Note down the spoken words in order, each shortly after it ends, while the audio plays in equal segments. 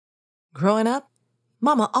Growing up,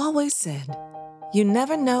 Mama always said, you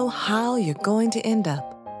never know how you're going to end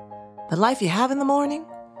up. The life you have in the morning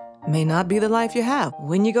may not be the life you have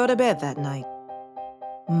when you go to bed that night.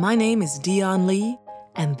 My name is Dion Lee,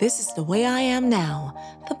 and this is The Way I Am Now,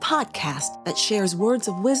 the podcast that shares words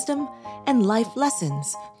of wisdom and life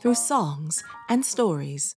lessons through songs and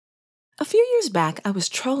stories. A few years back, I was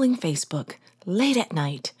trolling Facebook late at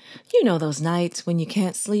night. You know those nights when you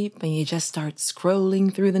can't sleep and you just start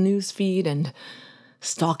scrolling through the news feed and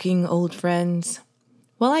stalking old friends.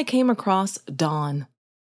 Well, I came across Dawn,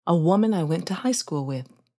 a woman I went to high school with.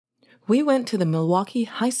 We went to the Milwaukee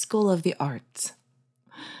High School of the Arts.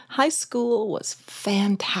 High school was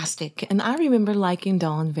fantastic, and I remember liking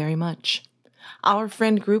Dawn very much. Our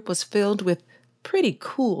friend group was filled with pretty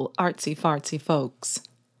cool artsy-fartsy folks.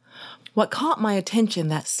 What caught my attention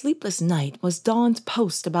that sleepless night was Dawn's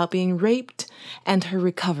post about being raped and her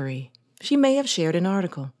recovery. She may have shared an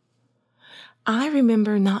article. I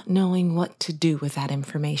remember not knowing what to do with that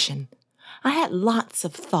information. I had lots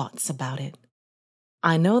of thoughts about it.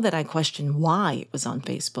 I know that I questioned why it was on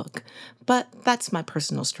Facebook, but that's my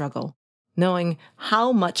personal struggle, knowing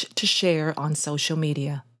how much to share on social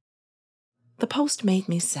media. The post made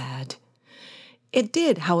me sad. It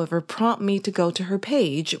did, however, prompt me to go to her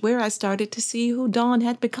page, where I started to see who Dawn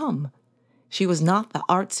had become. She was not the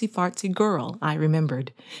artsy-fartsy girl I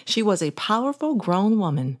remembered. She was a powerful grown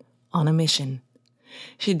woman on a mission.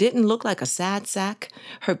 She didn't look like a sad sack.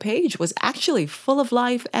 Her page was actually full of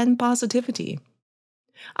life and positivity.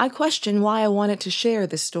 I questioned why I wanted to share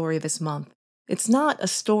this story this month. It's not a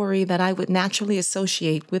story that I would naturally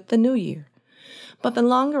associate with the new year. But the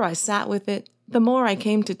longer I sat with it, the more I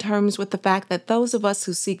came to terms with the fact that those of us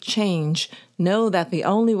who seek change know that the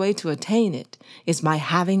only way to attain it is by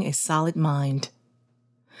having a solid mind.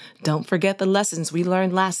 Don't forget the lessons we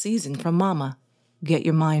learned last season from Mama. Get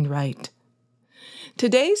your mind right.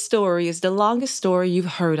 Today's story is the longest story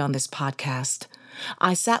you've heard on this podcast.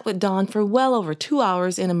 I sat with Dawn for well over 2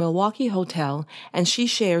 hours in a Milwaukee hotel, and she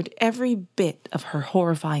shared every bit of her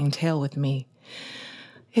horrifying tale with me.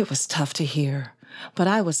 It was tough to hear, but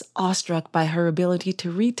I was awestruck by her ability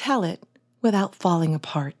to retell it without falling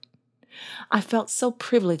apart. I felt so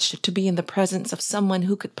privileged to be in the presence of someone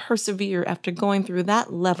who could persevere after going through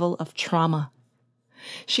that level of trauma.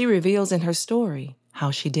 She reveals in her story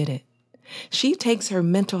how she did it. She takes her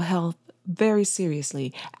mental health very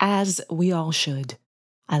seriously, as we all should.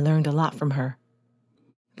 I learned a lot from her.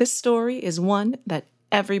 This story is one that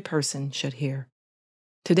every person should hear.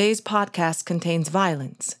 Today's podcast contains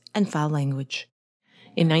violence and foul language.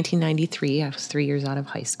 In 1993, I was 3 years out of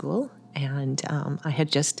high school, and I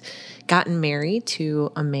had just gotten married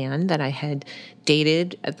to a man that I had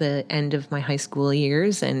dated at the end of my high school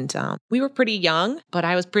years, and we were pretty young, but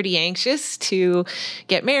I was pretty anxious to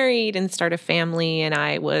get married and start a family, and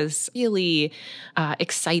I was really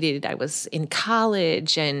excited. I was in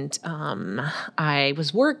college, and I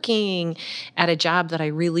was working at a job that I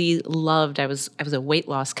really loved. I was a weight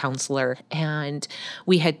loss counselor, and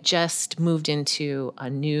we had just moved into a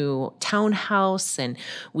new townhouse, and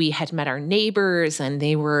we had met our neighbors, and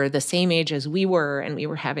they were the same age as we were, and we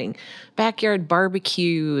were having backyard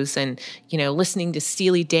barbecues and, listening to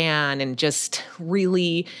Steely Dan and just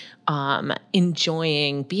really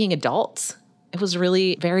enjoying being adults. It was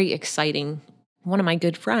really very exciting. One of my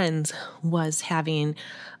good friends was having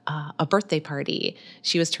a birthday party.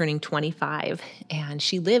 She was turning 25, and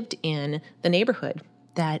she lived in the neighborhood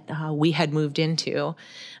that we had moved into.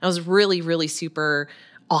 I was really, really super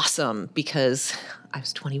awesome because I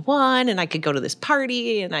was 21 and I could go to this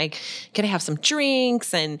party and I could have some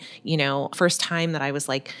drinks, and, first time that I was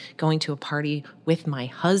like going to a party with my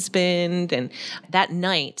husband. And that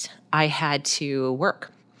night I had to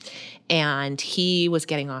work, and he was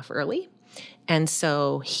getting off early. And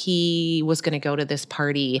so he was going to go to this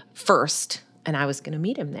party first, and I was going to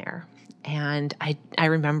meet him there. And I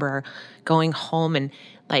remember going home and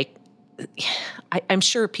I'm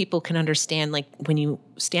sure people can understand, when you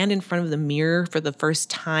stand in front of the mirror for the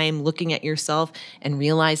first time, looking at yourself and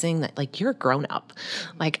realizing that you're a grown up.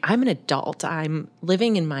 I'm an adult. I'm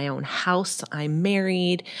living in my own house. I'm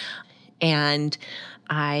married. And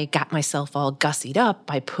I got myself all gussied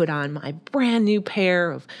up. I put on my brand new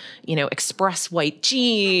pair of, express white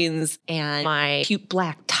jeans and my cute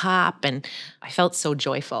black top, and I felt so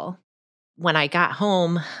joyful. when I got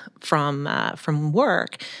home from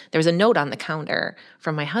work, there was a note on the counter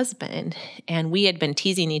from my husband, and we had been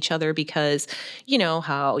teasing each other because you know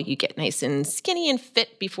how you get nice and skinny and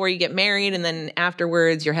fit before you get married, and then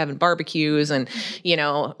afterwards you're having barbecues and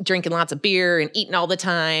drinking lots of beer and eating all the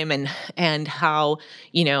time, and how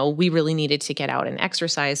we really needed to get out and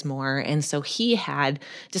exercise more, and so he had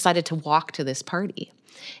decided to walk to this party.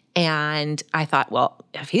 And I thought, well,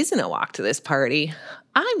 if he's going to walk to this party,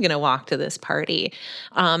 I'm going to walk to this party.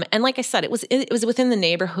 And like I said, it was within the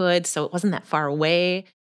neighborhood, so it wasn't that far away.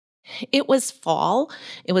 It was fall.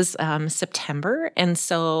 It was September. And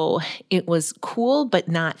so it was cool, but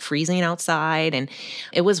not freezing outside. And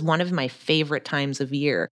it was one of my favorite times of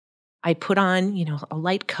year. I put on, a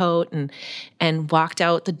light coat and walked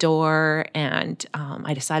out the door, and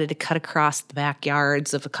I decided to cut across the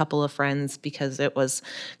backyards of a couple of friends because it was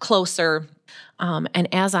closer.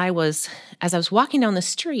 And as I was walking down the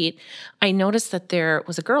street, I noticed that there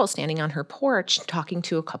was a girl standing on her porch talking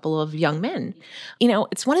to a couple of young men.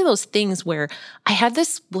 It's one of those things where I had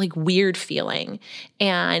this like weird feeling.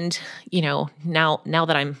 And, now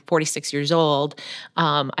that I'm 46 years old,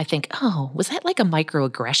 I think, oh, was that like a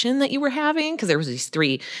microaggression that you were having? Because there was these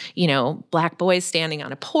three, black boys standing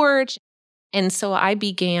on a porch. And so I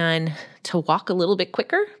began to walk a little bit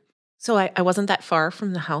quicker. So I wasn't that far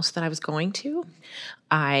from the house that I was going to.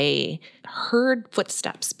 I heard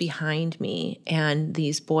footsteps behind me, and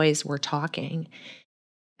these boys were talking.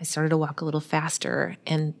 I started to walk a little faster,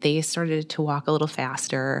 and they started to walk a little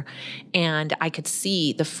faster, and I could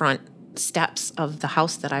see the front steps of the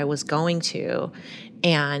house that I was going to,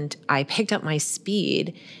 and I picked up my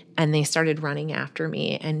speed, and they started running after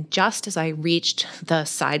me. And just as I reached the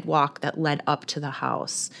sidewalk that led up to the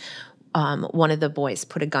house, one of the boys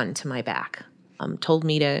put a gun to my back, told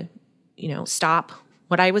me to, stop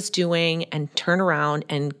what I was doing and turn around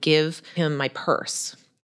and give him my purse.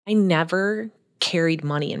 I never carried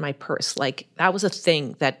money in my purse. Like that was a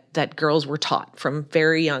thing that girls were taught from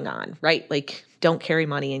very young on, right? Like don't carry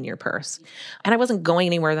money in your purse. And I wasn't going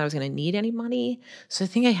anywhere that I was going to need any money. So I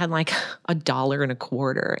think I had like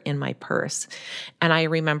 $1.25 in my purse. And I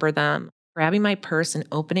remember them grabbing my purse and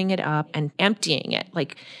opening it up and emptying it,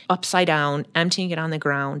 like upside down, emptying it on the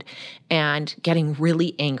ground and getting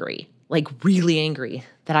really angry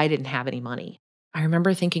that I didn't have any money. I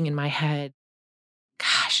remember thinking in my head,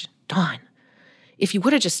 gosh, Dawn, if you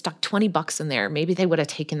would have just stuck $20 in there, maybe they would have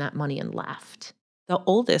taken that money and left. The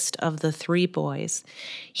oldest of the three boys,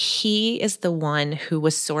 he is the one who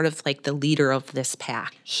was sort of like the leader of this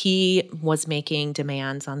pack. He was making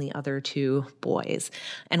demands on the other two boys.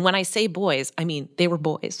 And when I say boys, I mean they were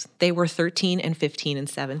boys. They were 13 and 15 and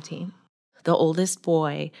 17. The oldest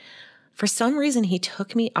boy, for some reason, he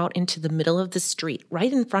took me out into the middle of the street,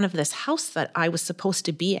 right in front of this house that I was supposed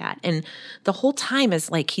to be at. And the whole time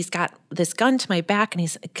is like, he's got this gun to my back and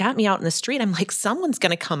he's got me out in the street. I'm like, someone's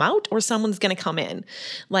going to come out or someone's going to come in.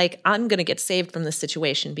 Like, I'm going to get saved from this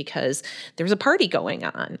situation because there's a party going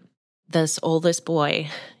on. This oldest boy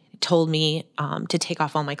told me to take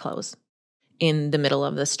off all my clothes in the middle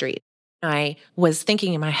of the street. I was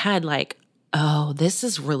thinking in my head, like, oh, this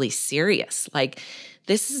is really serious. Like,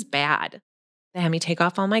 this is bad. They had me take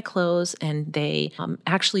off all my clothes and they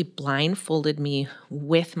actually blindfolded me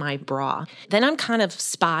with my bra. Then I'm kind of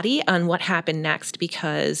spotty on what happened next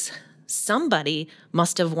because somebody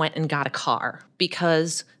must have went and got a car,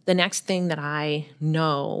 because the next thing that I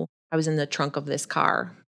know, I was in the trunk of this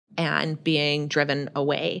car and being driven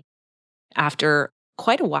away. After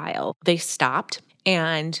quite a while, they stopped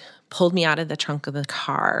and pulled me out of the trunk of the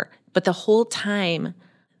car. But the whole time,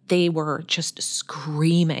 they were just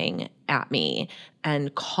screaming at me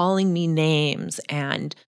and calling me names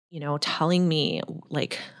and, telling me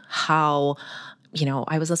like how,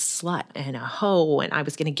 I was a slut and a hoe and I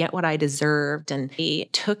was going to get what I deserved. And they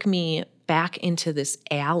took me back into this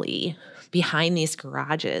alley behind these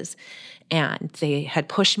garages and they had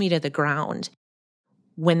pushed me to the ground.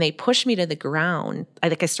 When they pushed me to the ground,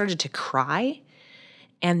 I started to cry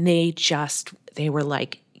and they were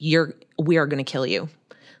like, we are going to kill you.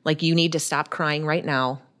 Like, you need to stop crying right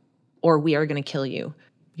now or we are going to kill you.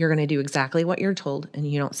 You're going to do exactly what you're told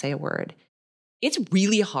and you don't say a word. It's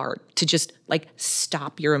really hard to just like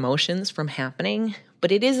stop your emotions from happening,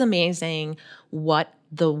 but it is amazing what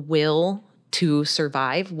the will to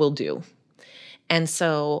survive will do. And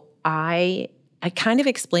so I kind of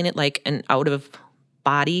explain it like an out of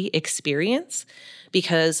body experience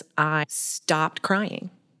because I stopped crying.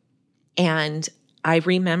 And I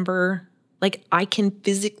remember, like, I can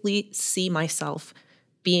physically see myself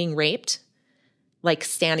being raped, like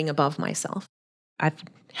standing above myself. I've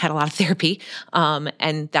had a lot of therapy,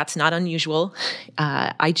 and that's not unusual.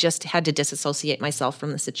 I just had to disassociate myself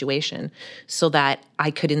from the situation so that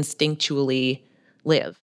I could instinctually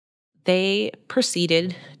live. They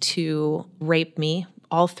proceeded to rape me,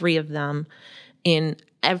 all three of them, in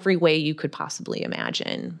every way you could possibly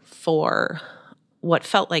imagine for what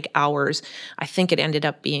felt like hours. I think it ended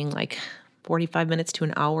up being like 45 minutes to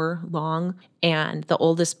an hour long. And the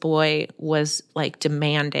oldest boy was like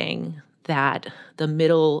demanding that the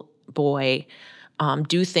middle boy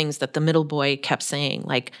do things that the middle boy kept saying,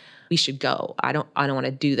 like, we should go. I don't want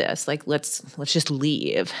to do this. Like, let's just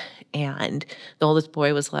leave. And the oldest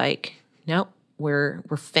boy was like, no, we're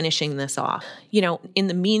finishing this off. In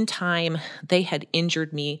the meantime, they had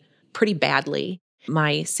injured me pretty badly.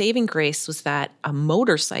 My saving grace was that a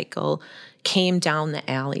motorcycle came down the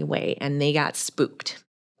alleyway and they got spooked.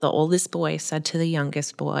 The oldest boy said to the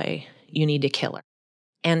youngest boy, you need to kill her.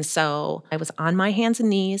 And so I was on my hands and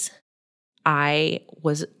knees. I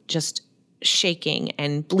was just shaking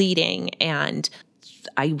and bleeding, and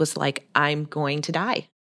I was like, I'm going to die.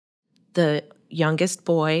 The youngest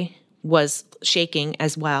boy was shaking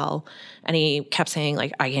as well, and he kept saying,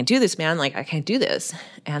 like, I can't do this, man. Like, I can't do this.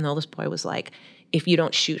 And the oldest boy was like, if you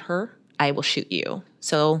don't shoot her, I will shoot you.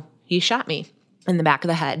 So he shot me in the back of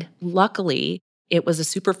the head. Luckily, it was a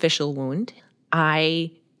superficial wound.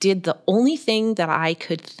 I did the only thing that I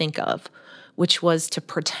could think of, which was to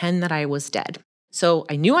pretend that I was dead. So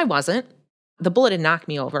I knew I wasn't. The bullet had knocked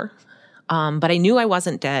me over, but I knew I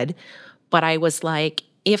wasn't dead. But I was like,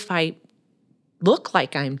 if I look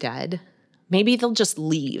like I'm dead, maybe they'll just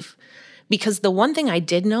leave. Because the one thing I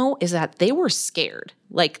did know is that they were scared.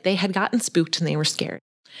 Like, they had gotten spooked and they were scared.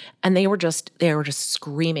 And they were just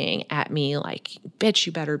screaming at me like, bitch,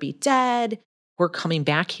 you better be dead. We're coming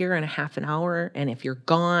back here in a half an hour. And if you're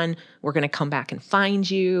gone, we're going to come back and find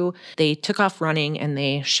you. They took off running and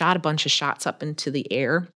they shot a bunch of shots up into the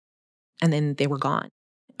air. And then they were gone.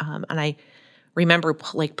 And I remember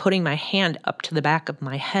like putting my hand up to the back of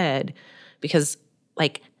my head because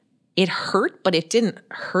like it hurt, but it didn't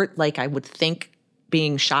hurt like I would think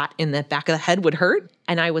being shot in the back of the head would hurt.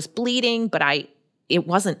 And I was bleeding, but it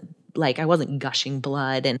wasn't like I wasn't gushing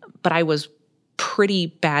blood, but I was pretty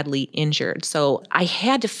badly injured. So I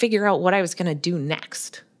had to figure out what I was going to do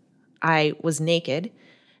next. I was naked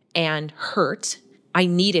and hurt. I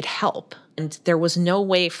needed help. And there was no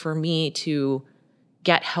way for me to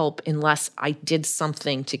get help unless I did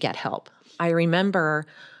something to get help. I remember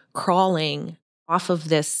crawling off of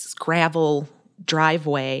this gravel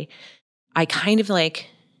driveway. I kind of like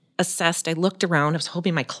assessed, I looked around, I was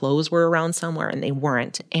hoping my clothes were around somewhere and they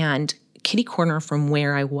weren't. And kitty corner from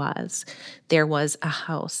where I was, there was a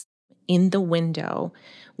house. In the window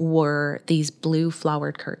were these blue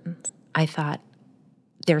flowered curtains. I thought,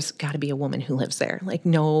 there's got to be a woman who lives there. Like,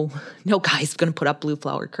 no guy's going to put up blue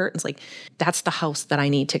flowered curtains. Like, that's the house that I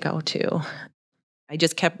need to go to. I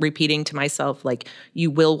just kept repeating to myself, like,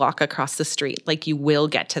 you will walk across the street. Like, you will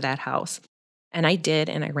get to that house. And I did,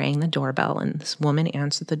 and I rang the doorbell, and this woman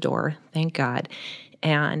answered the door, thank God.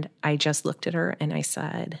 And I just looked at her, and I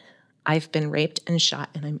said, I've been raped and shot,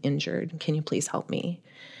 and I'm injured. Can you please help me?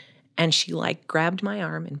 And she like grabbed my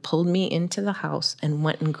arm and pulled me into the house and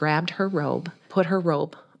went and grabbed her robe, put her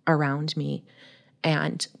robe around me,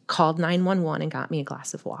 and called 911 and got me a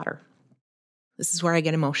glass of water. This is where I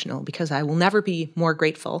get emotional because I will never be more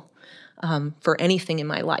grateful for anything in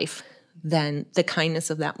my life than the kindness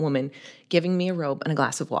of that woman giving me a robe and a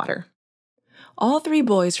glass of water. All three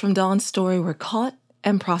boys from Dawn's story were caught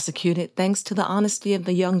and prosecuted thanks to the honesty of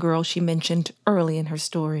the young girl she mentioned early in her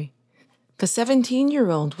story. The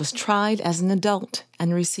 17-year-old was tried as an adult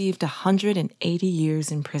and received 180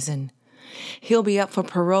 years in prison. He'll be up for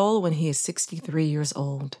parole when he is 63 years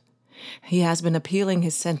old. He has been appealing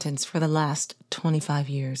his sentence for the last 25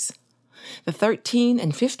 years. The 13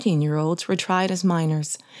 and 15-year-olds were tried as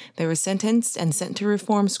minors. They were sentenced and sent to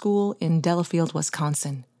reform school in Delafield,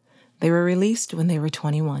 Wisconsin. They were released when they were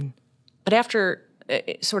 21. But after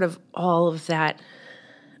sort of all of that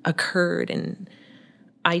occurred, and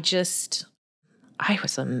I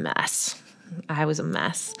was a mess.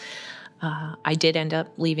 I did end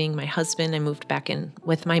up leaving my husband. I moved back in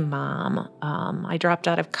with my mom. I dropped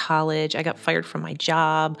out of college. I got fired from my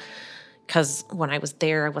job, because when I was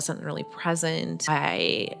there, I wasn't really present.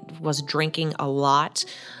 I was drinking a lot.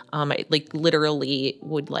 I literally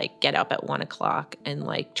would get up at 1:00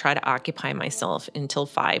 and try to occupy myself until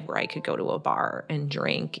 5, where I could go to a bar and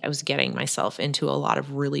drink. I was getting myself into a lot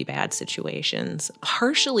of really bad situations,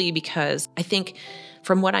 partially because I think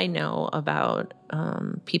from what I know about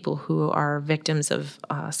people who are victims of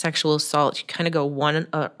sexual assault, you kind of go one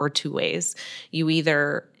or two ways. You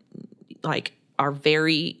either are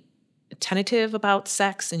very tentative about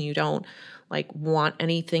sex and you don't want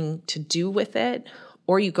anything to do with it,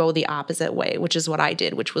 or you go the opposite way, which is what I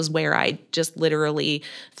did, which was where I just literally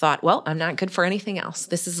thought, well, I'm not good for anything else.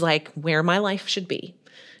 This is where my life should be,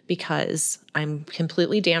 because I'm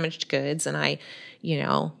completely damaged goods, and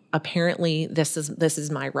apparently this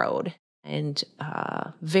is my road, and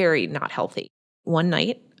very not healthy. One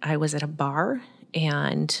night I was at a bar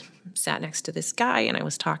and sat next to this guy, and I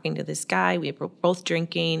was talking to this guy. We were both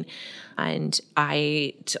drinking, and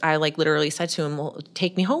I literally said to him, well,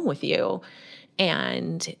 take me home with you.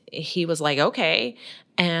 And he was like, okay.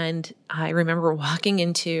 And I remember walking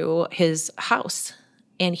into his house,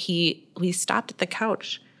 and we stopped at the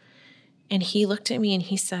couch, and he looked at me and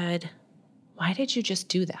he said, why did you just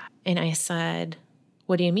do that? And I said,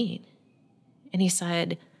 what do you mean? And he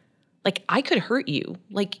said, I could hurt you.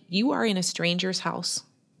 You are in a stranger's house.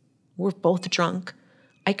 We're both drunk.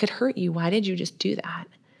 I could hurt you. Why did you just do that?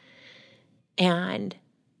 And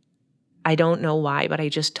I don't know why, but I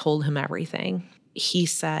just told him everything. He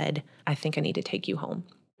said, I think I need to take you home.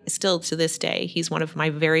 Still to this day, he's one of my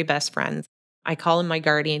very best friends. I call him my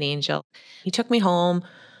guardian angel. He took me home.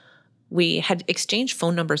 We had exchanged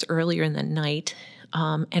phone numbers earlier in the night.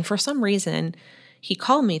 And for some reason, he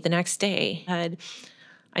called me the next day and said,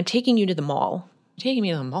 I'm taking you to the mall. Taking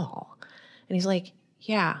me to the mall. And he's like,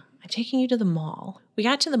 yeah, I'm taking you to the mall. We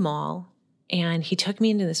got to the mall, and he took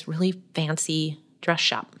me into this really fancy dress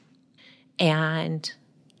shop. And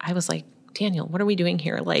I was like, Daniel, what are we doing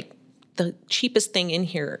here? The cheapest thing in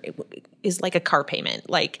here is a car payment.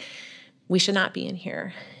 We should not be in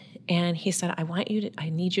here. And he said, I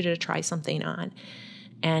need you to try something on.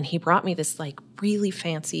 And he brought me this really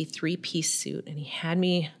fancy 3-piece suit, and he had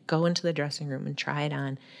me go into the dressing room and try it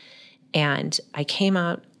on. And I came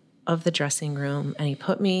out of the dressing room, and he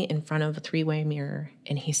put me in front of a 3-way mirror,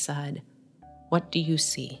 and he said, what do you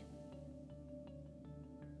see?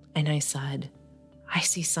 And I said, I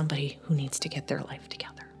see somebody who needs to get their life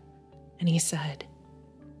together. And he said,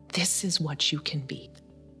 this is what you can be.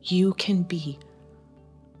 You can be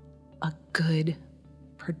a good,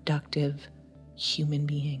 productive human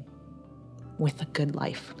being with a good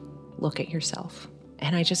life. Look at yourself.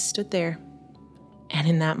 And I just stood there. And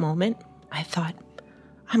in that moment, I thought,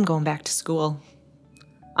 I'm going back to school.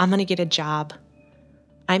 I'm going to get a job.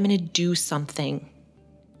 I'm going to do something.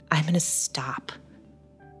 I'm going to stop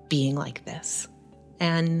being like this.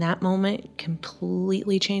 And that moment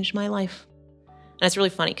completely changed my life. And it's really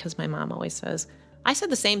funny because my mom always says, I said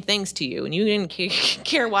the same things to you and you didn't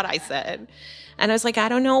care what I said. And I was like, I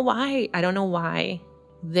don't know why. I don't know why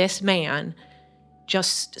this man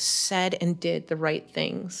just said and did the right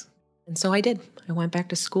things. And so I did. I went back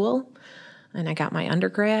to school, and I got my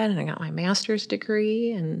undergrad, and I got my master's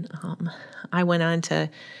degree, and I went on to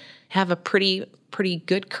have a pretty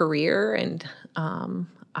good career. And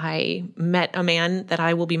I met a man that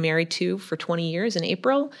I will be married to for 20 years in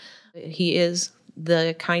April. He is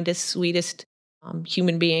the kindest, sweetest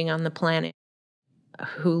human being on the planet,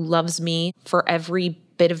 who loves me for every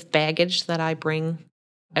bit of baggage that I bring.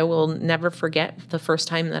 I will never forget the first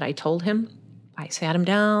time that I told him. I sat him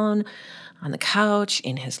down on the couch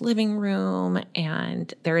in his living room,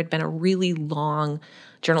 and there had been a really long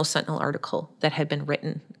Journal Sentinel article that had been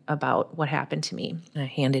written about what happened to me. And I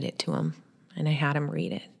handed it to him, and I had him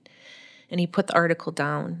read it. And he put the article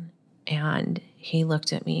down, and he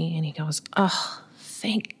looked at me, and he goes, oh,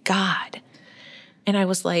 thank God. And I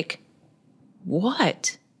was like,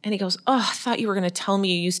 what? And he goes, oh, I thought you were going to tell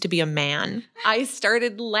me you used to be a man. I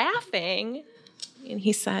started laughing, and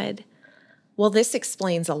he said, well, this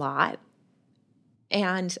explains a lot.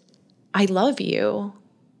 And I love you,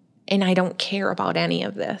 and I don't care about any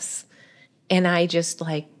of this. And I just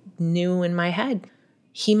knew in my head,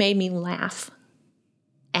 he made me laugh.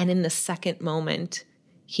 And in the second moment,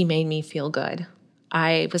 he made me feel good.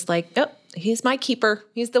 I was like, oh, he's my keeper.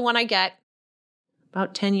 He's the one I get.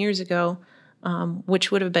 About 10 years ago, which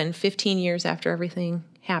would have been 15 years after everything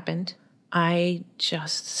happened, I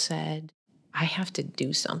just said, I have to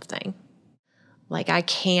do something. I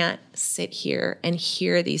can't sit here and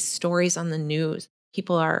hear these stories on the news.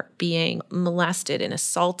 People are being molested and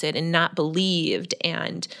assaulted and not believed.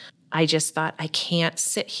 And I just thought, I can't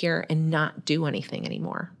sit here and not do anything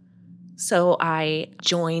anymore. So I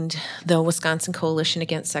joined the Wisconsin Coalition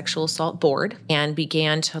Against Sexual Assault Board and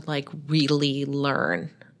began to really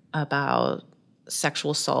learn about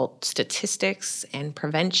sexual assault statistics and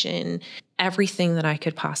prevention, everything that I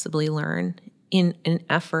could possibly learn in an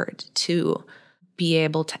effort to be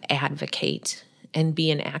able to advocate and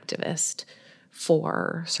be an activist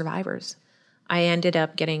for survivors. I ended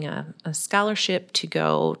up getting a scholarship to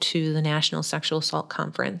go to the National Sexual Assault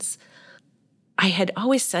Conference. I had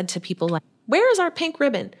always said to people, where is our pink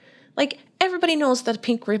ribbon? Everybody knows that a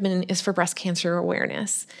pink ribbon is for breast cancer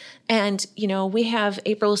awareness. And, we have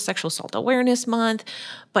April Sexual Assault Awareness Month,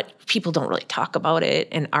 but people don't really talk about it.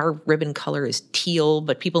 And our ribbon color is teal,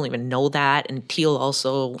 but people don't even know that. And teal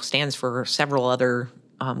also stands for several other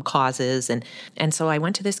causes. And so I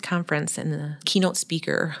went to this conference, and the keynote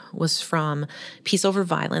speaker was from Peace Over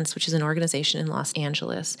Violence, which is an organization in Los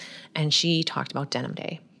Angeles. And she talked about Denim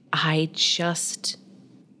Day. I just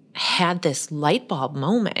had this light bulb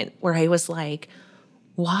moment where I was like,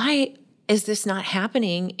 why is this not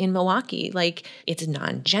happening in Milwaukee? It's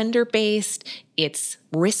non-gender based, it's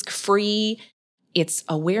risk-free, it's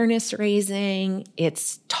awareness raising,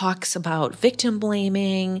 it's talks about victim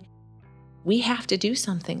blaming. We have to do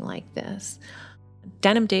something like this.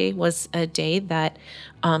 Denim Day was a day that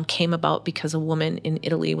came about because a woman in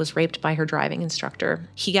Italy was raped by her driving instructor.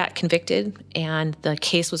 He got convicted, and the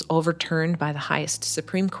case was overturned by the highest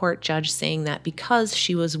Supreme Court judge, saying that because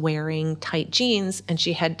she was wearing tight jeans and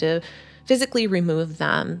she had to physically remove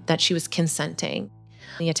them, that she was consenting.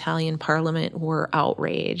 The Italian parliament were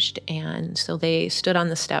outraged, and so they stood on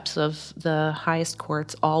the steps of the highest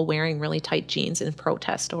courts, all wearing really tight jeans in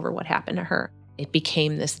protest over what happened to her. It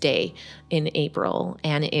became this day in April,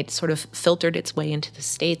 and it sort of filtered its way into the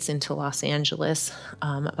States, into Los Angeles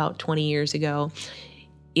about 20 years ago.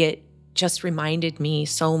 It just reminded me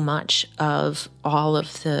so much of all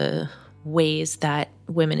of the ways that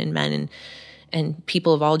women and men and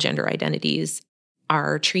people of all gender identities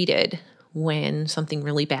are treated when something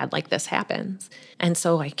really bad like this happens. And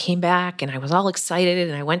so I came back and I was all excited,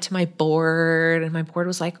 and I went to my board, and my board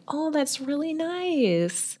was like, "Oh, that's really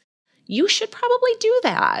nice. You should probably do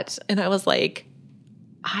that." And I was like,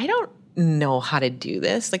 I don't know how to do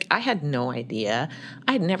this. I had no idea.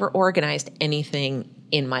 I had never organized anything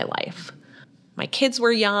in my life. My kids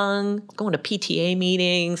were young, going to PTA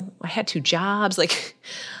meetings. I had 2 jobs.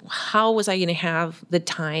 How was I going to have the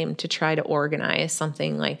time to try to organize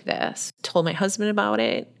something like this? Told my husband about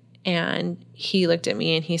it, and he looked at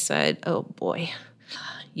me and he said, "Oh boy,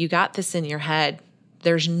 you got this in your head.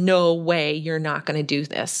 There's no way you're not going to do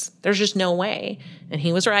this. There's just no way." And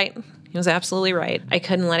he was right. He was absolutely right. I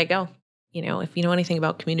couldn't let it go. If you know anything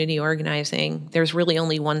about community organizing, there's really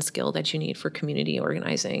only one skill that you need for community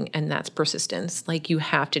organizing, and that's persistence. You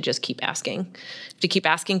have to just keep asking. You have to keep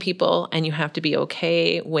asking people, and you have to be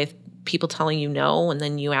okay with people telling you no, and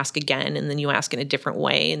then you ask again, and then you ask in a different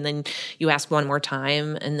way, and then you ask one more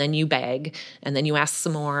time, and then you beg, and then you ask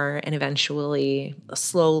some more, and eventually,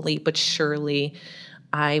 slowly but surely,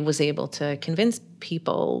 I was able to convince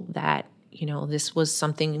people that this was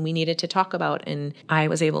something we needed to talk about. And I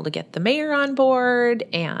was able to get the mayor on board,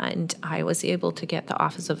 and I was able to get the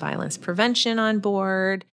Office of Violence Prevention on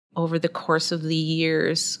board. Over the course of the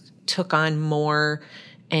years, took on more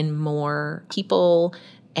and more people,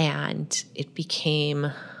 and it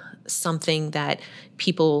became something that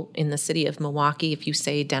people in the city of Milwaukee, if you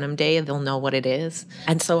say Denim Day, they'll know what it is.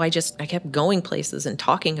 And so I kept going places and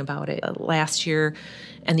talking about it. Last year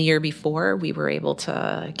and the year before, we were able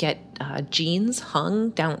to get jeans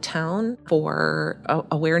hung downtown for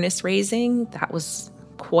awareness raising. That was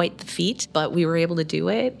quite the feat, but we were able to do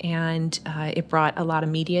it, and it brought a lot of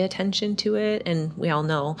media attention to it. And we all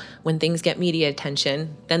know when things get media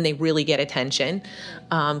attention, then they really get attention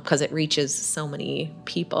because it reaches so many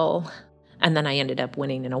people. And then I ended up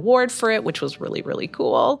winning an award for it, which was really, really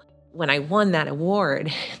cool. When I won that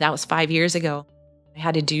award, that was 5 years ago, I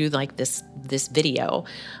had to do this video.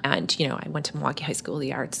 And, I went to Milwaukee High School of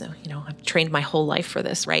the Arts. So, I've trained my whole life for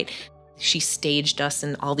this, right? She staged us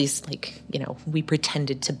in all these, we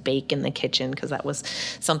pretended to bake in the kitchen because that was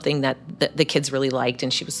something that the kids really liked.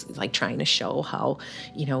 And she was trying to show how,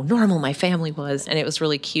 normal my family was. And it was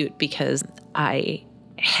really cute because I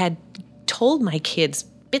had told my kids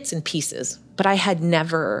bits and pieces, but I had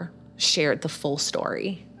never shared the full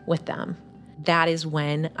story with them. That is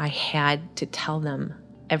when I had to tell them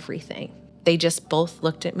everything. They just both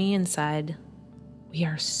looked at me and said, "We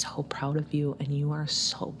are so proud of you, and you are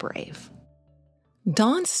so brave."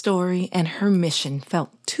 Dawn's story and her mission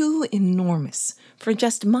felt too enormous for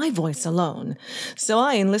just my voice alone, so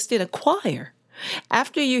I enlisted a choir.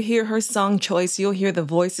 After you hear her song choice, you'll hear the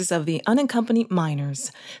voices of the Unaccompanied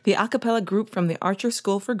Minors, the a cappella group from the Archer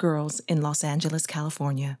School for Girls in Los Angeles,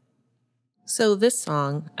 California. So this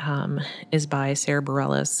song is by Sara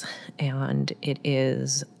Bareilles, and it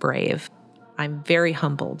is Brave. I'm very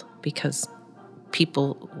humbled because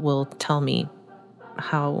people will tell me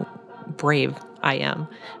how brave I am.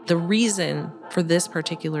 The reason for this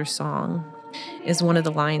particular song is one of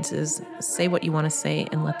the lines is, say what you want to say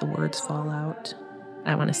and let the words fall out.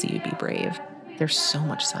 I want to see you be brave. There's so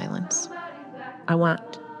much silence. I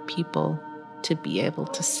want people to be able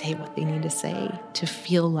to say what they need to say, to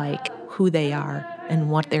feel like who they are and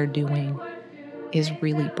what they're doing is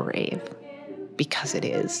really brave, because it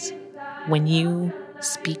is. When you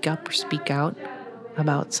speak up or speak out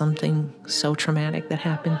about something so traumatic that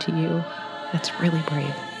happened to you, that's really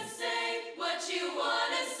brave.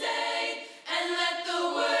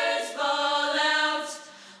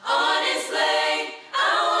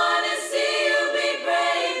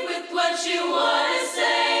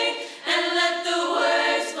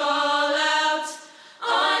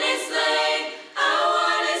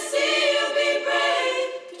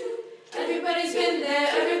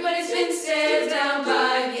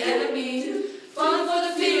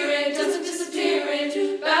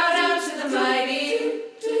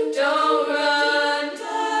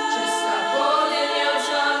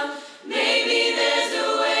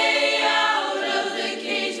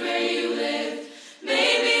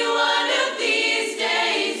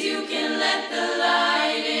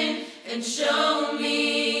 Show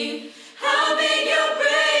me how big you're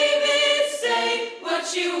brave is. Say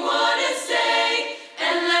what you want to say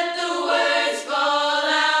and let the words fall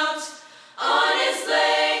out.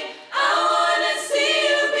 Honestly, I want to see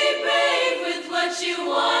you be brave with what you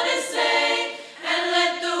want to say and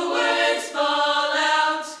let the words fall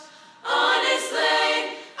out.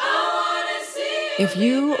 Honestly, I want to see you. If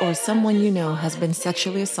you or someone you know has been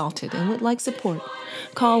sexually assaulted and would like support,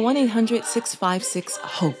 call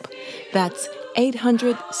 1-800-656-HOPE. That's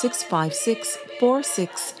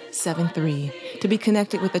 800-656-4673 to be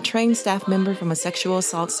connected with a trained staff member from a sexual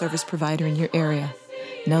assault service provider in your area.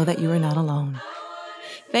 Know that you are not alone.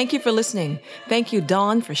 Thank you for listening. Thank you,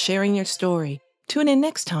 Dawn, for sharing your story. Tune in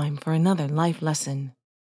next time for another life lesson.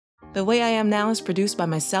 The Way I Am Now is produced by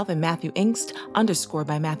myself and Matthew Inkst, underscored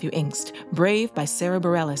by Matthew Inkst. Brave by Sara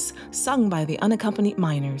Bareilles, sung by the Unaccompanied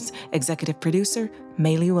Minors. Executive producer,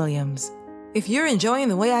 Maylee Williams. If you're enjoying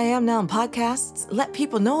the Way I Am Now podcasts, let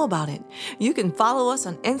people know about it. You can follow us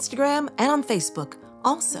on Instagram and on Facebook.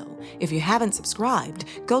 Also, if you haven't subscribed,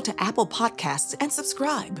 go to Apple Podcasts and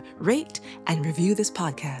subscribe, rate, and review this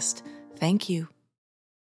podcast. Thank you.